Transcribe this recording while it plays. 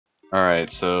Alright,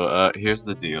 so here's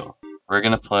the deal. We're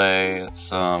gonna play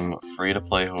some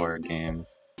free-to-play horror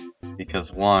games.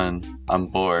 Because one, I'm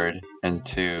bored, and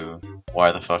two,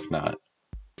 why the fuck not?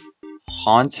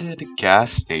 Haunted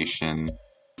gas station.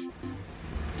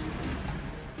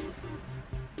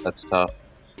 That's tough.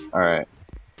 Alright,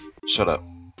 shut up.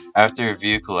 After a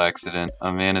vehicle accident,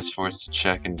 a man is forced to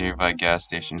check a nearby gas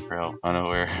station for help,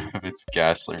 unaware of its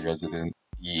ghastly resident.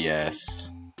 Yes.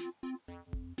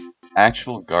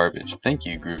 Actual garbage. Thank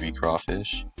you, Groovy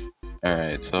Crawfish.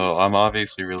 Alright, so I'm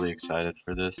obviously really excited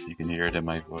for this. You can hear it in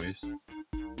my voice.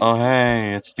 Oh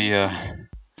hey, it's the,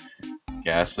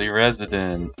 ghastly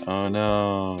resident. Oh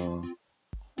no.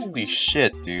 Holy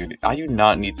shit, dude. I do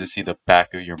not need to see the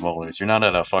back of your molars. You're not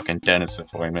at a fucking dentist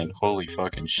appointment. Holy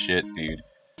fucking shit, dude.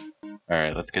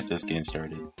 Alright, let's get this game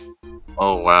started.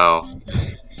 Oh wow.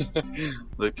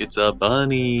 Look, it's a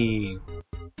bunny.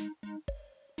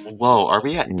 Whoa, are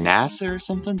we at NASA or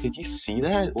something? Did you see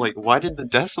that? Like, why did the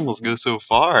decimals go so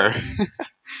far?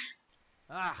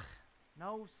 Ugh,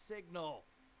 no signal.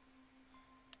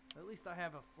 At least I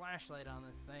have a flashlight on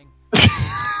this thing.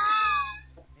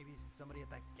 Maybe somebody at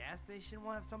that gas station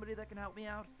will have somebody that can help me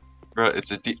out? Bro,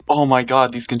 it's a oh my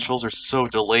god, these controls are so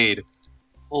delayed.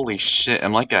 Holy shit,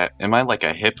 am I like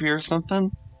a hippie or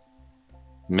something?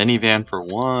 Minivan for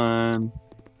one.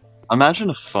 Imagine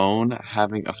a phone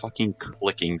having a fucking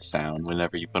clicking sound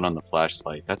whenever you put on the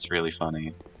flashlight. That's really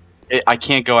funny. I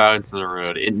can't go out into the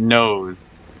road. It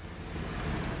knows.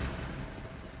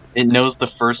 It knows the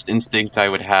first instinct I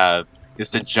would have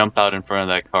is to jump out in front of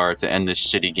that car to end this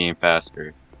shitty game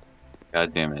faster.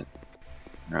 God damn it.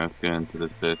 Alright, let's get into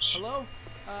this bitch. Hello?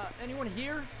 Anyone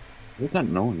here? What's that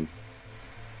noise?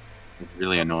 It's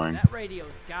really annoying. That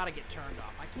radio's gotta get turned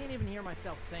off. I can't even hear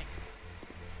myself think.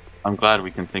 I'm glad we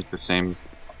can think the same.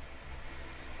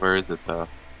 Where is it though?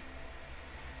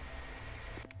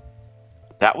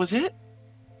 That was it?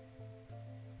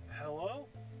 Hello?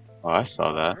 Oh, I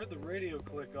saw I that. heard the radio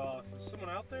click off. Is someone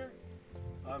out there?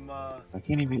 I'm I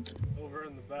can't even. over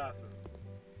in the bathroom.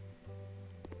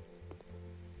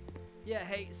 Yeah,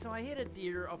 hey, so I hit a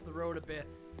deer up the road a bit.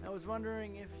 I was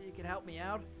wondering if you could help me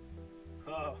out?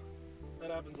 Oh,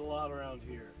 that happens a lot around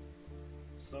here.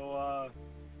 So,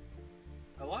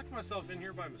 I locked myself in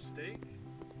here by mistake.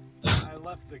 I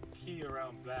left the key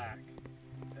around back.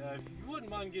 If you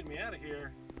wouldn't mind getting me out of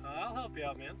here, I'll help you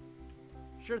out, man.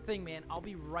 Sure thing, man. I'll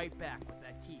be right back with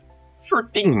that key. Sure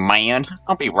thing, man.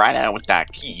 I'll be right out with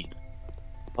that key.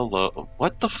 Hello?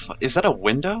 What the fu- Is that a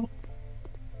window?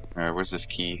 Alright, where's this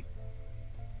key?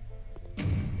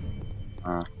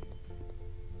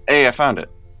 Hey, I found it.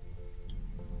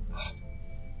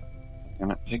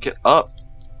 Damn it, pick it up.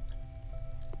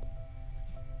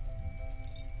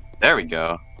 There we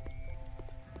go.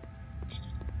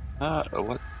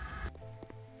 What?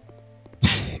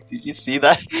 Did you see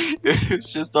that? It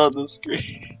was just on the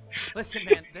screen. Listen,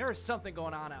 man, there is something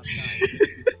going on outside.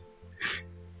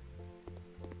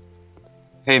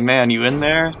 Hey man, you in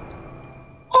there?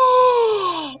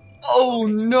 Oh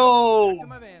Okay, no! back to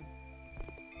my van.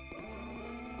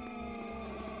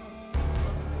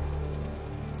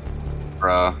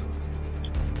 Bruh.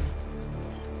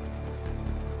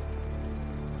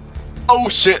 Oh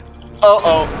shit!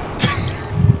 Uh-oh.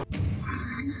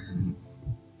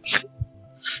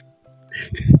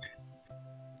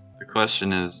 The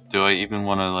question is, do I even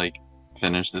want to, like,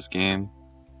 finish this game?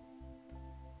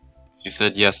 If you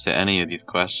said yes to any of these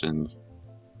questions,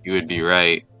 you would be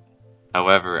right.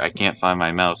 However, I can't find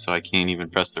my mouse, so I can't even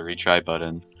press the retry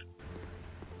button.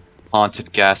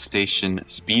 Haunted gas station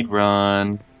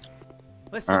speedrun.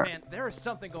 Listen, Alright. man, there is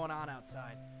something going on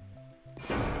outside.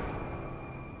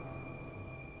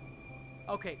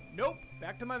 Okay, nope.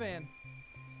 Back to my van.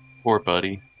 Poor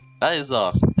buddy. That is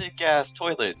a thick ass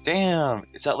toilet. Damn.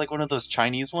 Is that like one of those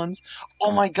Chinese ones?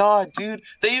 Oh my god, dude.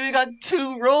 They even got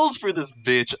 2 rolls for this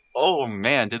bitch. Oh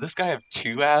man, did this guy have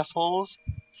 2 assholes?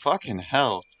 Fucking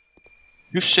hell.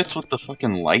 Who shits with the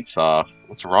fucking lights off?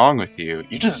 What's wrong with you?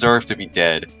 You deserve to be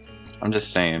dead. I'm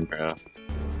just saying, bro.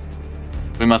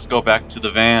 We must go back to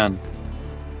the van.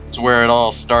 It's where it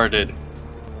all started.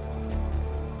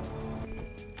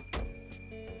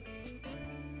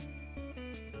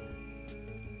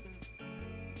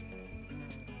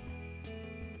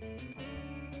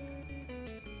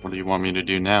 What do you want me to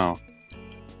do now?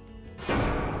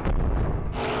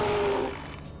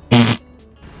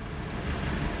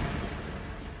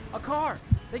 A car!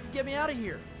 They can get me out of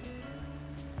here.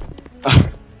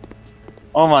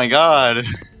 Oh my god.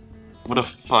 What a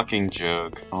fucking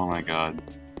joke. Oh my god.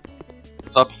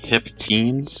 What's up, hip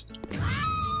teens?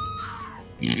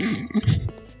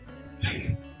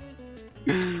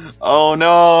 Oh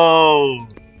no!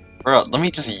 Bro, let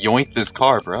me just yoink this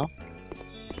car, bro.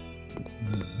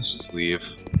 Let's just leave.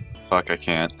 Fuck, I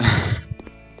can't.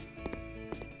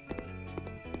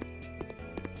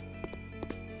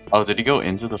 Oh, did he go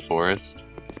into the forest?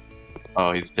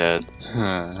 Oh, he's dead.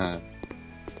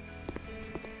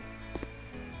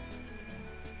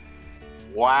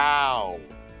 Wow!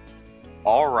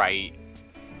 Alright.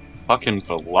 Fucking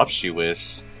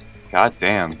voluptuous. God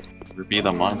damn. Ruby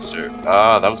the monster.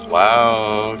 Ah, that was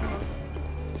loud.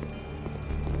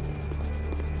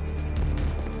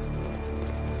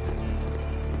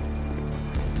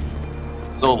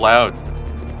 It's so loud.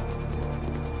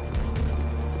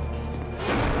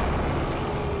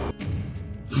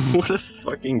 What a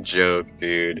fucking joke,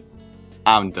 dude.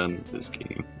 I'm done with this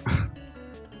game.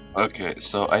 Okay,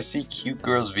 so I see Cute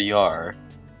Girls VR.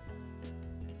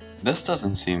 This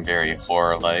doesn't seem very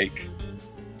horror-like.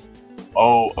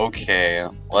 Oh, okay.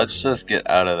 Let's just get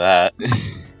out of that.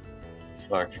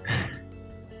 Fuck.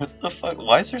 What the fuck?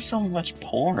 Why is there so much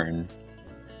porn?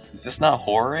 Is this not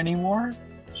horror anymore?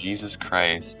 Jesus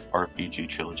Christ. RPG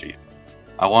Trilogy.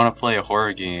 I want to play a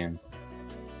horror game.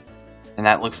 And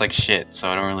that looks like shit, so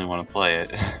I don't really want to play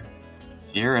it.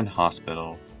 Fear in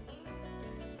Hospital.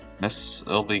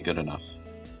 This'll be good enough.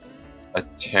 A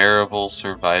terrible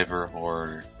survivor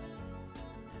horror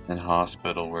in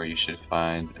hospital where you should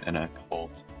find an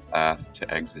occult path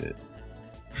to exit.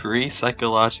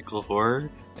 Pre-psychological horror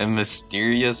and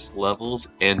mysterious levels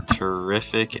and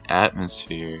terrific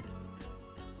atmosphere.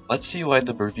 Let's see why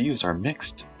the reviews are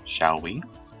mixed, shall we?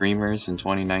 Screamers in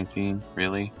 2019?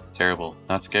 Really? Terrible.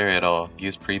 Not scary at all.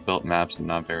 Use pre-built maps and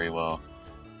not very well.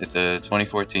 It's a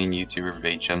 2014 YouTuber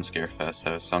bait jump scare fest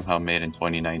that was somehow made in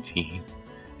 2019.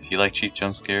 If you like cheap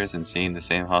jump scares and seeing the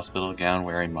same hospital gown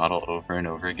wearing model over and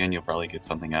over again, you'll probably get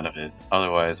something out of it.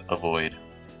 Otherwise, avoid.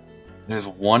 There's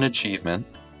one achievement.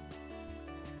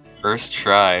 First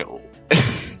try.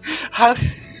 How?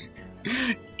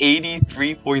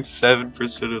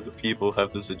 83.7% of the people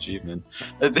have this achievement.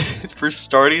 For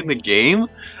starting the game?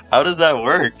 How does that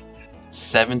work?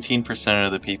 17%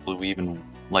 of the people who even,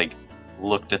 like,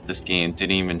 looked at this game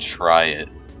didn't even try it.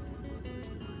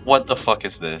 What the fuck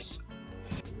is this?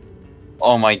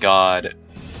 Oh my god.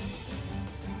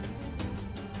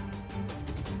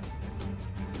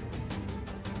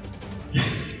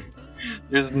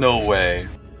 There's no way.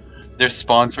 They're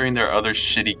sponsoring their other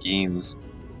shitty games.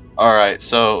 Alright,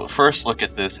 so first look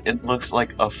at this. It looks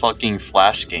like a fucking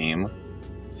Flash game.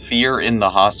 Fear in the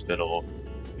Hospital.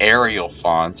 Arial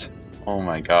font. Oh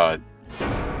my god.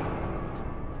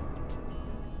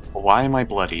 Why am I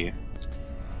bloody?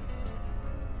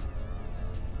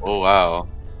 Oh wow.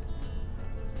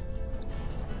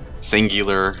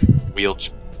 Singular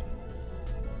wheelchair.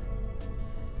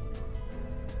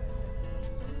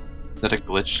 Is that a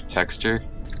glitch texture?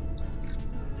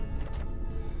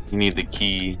 You need the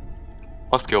key.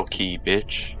 Fuck your key,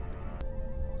 bitch.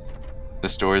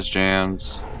 This door is jammed.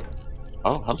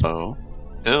 Oh, hello.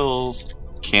 Pills.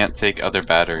 Can't take other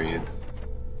batteries.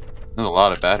 There's a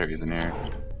lot of batteries in here.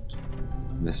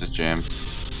 This is jammed.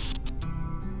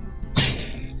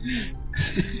 Did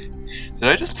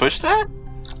I just push that?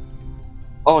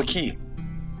 Oh, a key.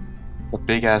 It's a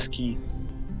big ass key.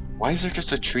 Why is there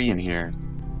just a tree in here?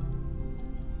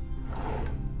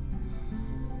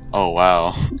 Oh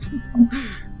wow.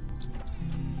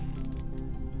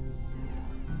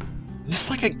 This is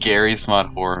like a Gary's Mod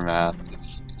horror map.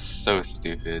 It's so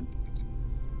stupid.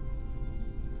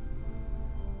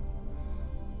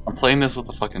 I'm playing this with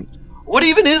a fucking... What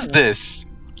even is this?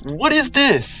 What is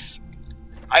this?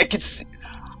 I can see...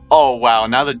 Oh wow,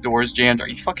 now the door's jammed. Are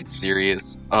you fucking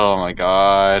serious? Oh my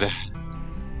god.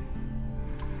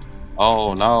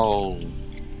 Oh no.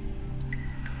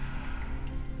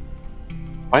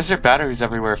 Why is there batteries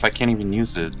everywhere if I can't even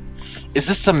use it? Is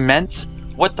this cement?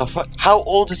 What the fuck? How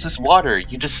old is this water?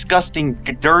 You disgusting,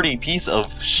 dirty piece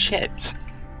of shit.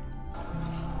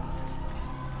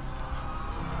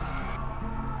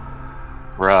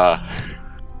 Bruh.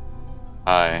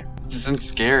 Hi. This isn't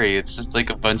scary, it's just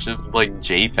like a bunch of, like,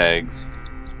 JPEGs.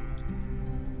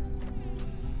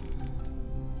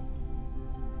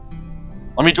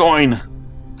 Let me join!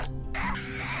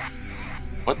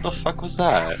 What the fuck was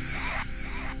that?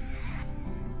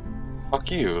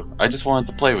 Fuck you. I just wanted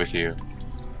to play with you.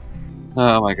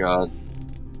 Oh my god.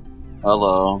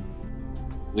 Hello.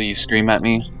 Will you scream at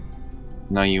me?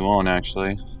 No, you won't,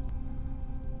 actually.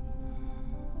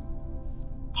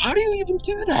 How do you even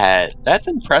do that? That's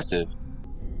impressive.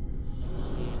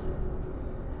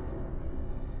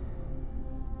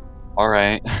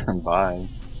 Alright, bye.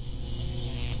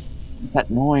 What's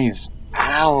that noise?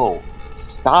 Ow!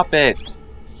 Stop it!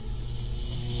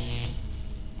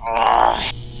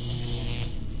 Ah.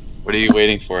 What are you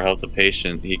waiting for? Help the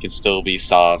patient. He can still be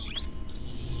soft.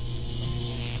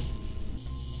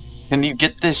 Can you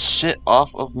get this shit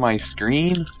off of my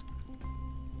screen?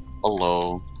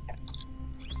 Hello.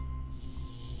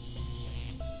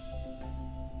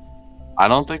 I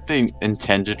don't think they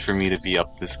intended for me to be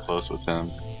up this close with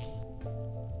him.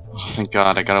 Oh, thank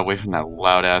God, I got away from that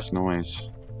loud ass noise.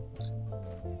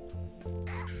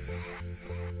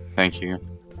 Thank you.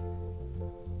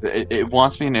 It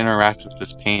wants me to interact with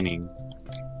this painting.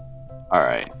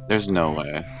 Alright, there's no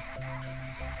way.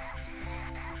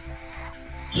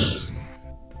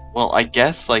 Well, I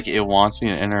guess, like, it wants me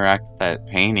to interact with that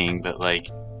painting, but, like,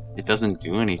 it doesn't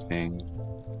do anything.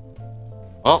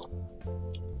 Well,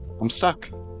 I'm stuck.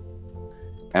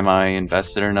 Am I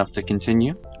invested enough to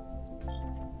continue?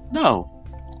 No.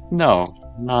 No,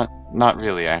 not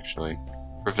really, actually.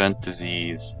 Prevent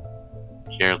disease.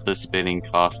 Careless spitting,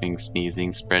 coughing,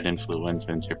 sneezing, spread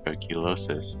influenza and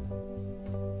tuberculosis.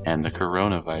 And the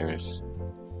coronavirus.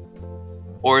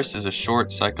 Horse is a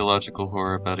short psychological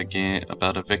horror about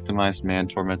a victimized man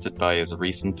tormented by his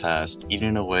recent past,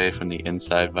 eaten away from the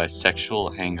inside by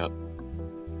sexual hang-up.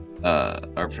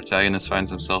 Our protagonist finds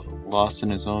himself lost in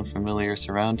his own familiar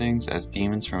surroundings as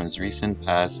demons from his recent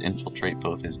past infiltrate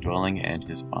both his dwelling and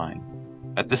his mind.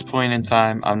 At this point in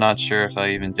time, I'm not sure if I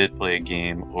even did play a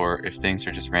game or if things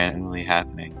are just randomly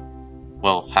happening.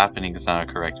 Well, happening is not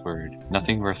a correct word.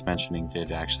 Nothing worth mentioning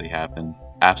did actually happen.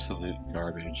 Absolute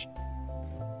garbage.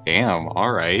 Damn,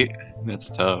 alright. That's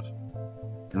tough.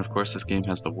 And of course this game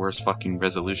has the worst fucking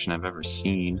resolution I've ever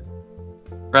seen.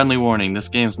 Friendly warning, this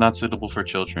game is not suitable for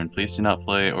children. Please do not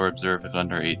play or observe if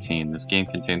under 18. This game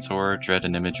contains horror, dread,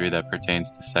 and imagery that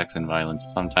pertains to sex and violence,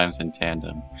 sometimes in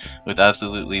tandem. With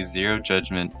absolutely zero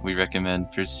judgment, we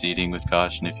recommend proceeding with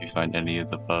caution if you find any of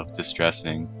the above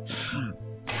distressing.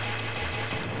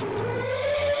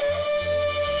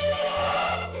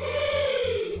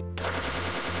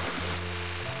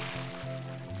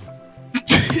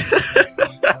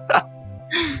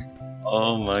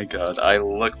 Oh my god, I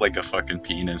look like a fucking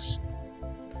penis.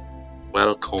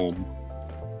 Welcome.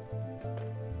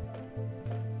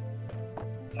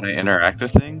 Can I interact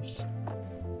with things?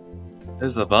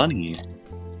 There's a bunny,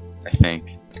 I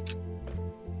think.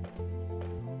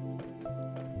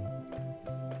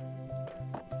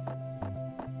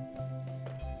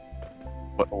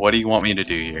 What do you want me to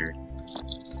do here?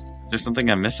 Is there something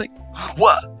I'm missing?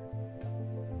 What?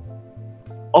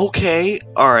 Okay,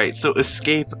 alright, so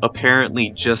escape apparently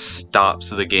just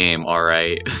stops the game,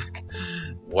 alright.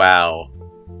 Wow.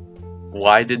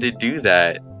 Why did it do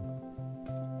that?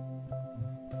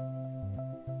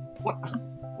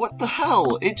 What the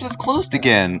hell? It just closed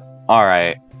again.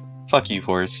 Alright. Fuck you,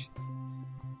 horse.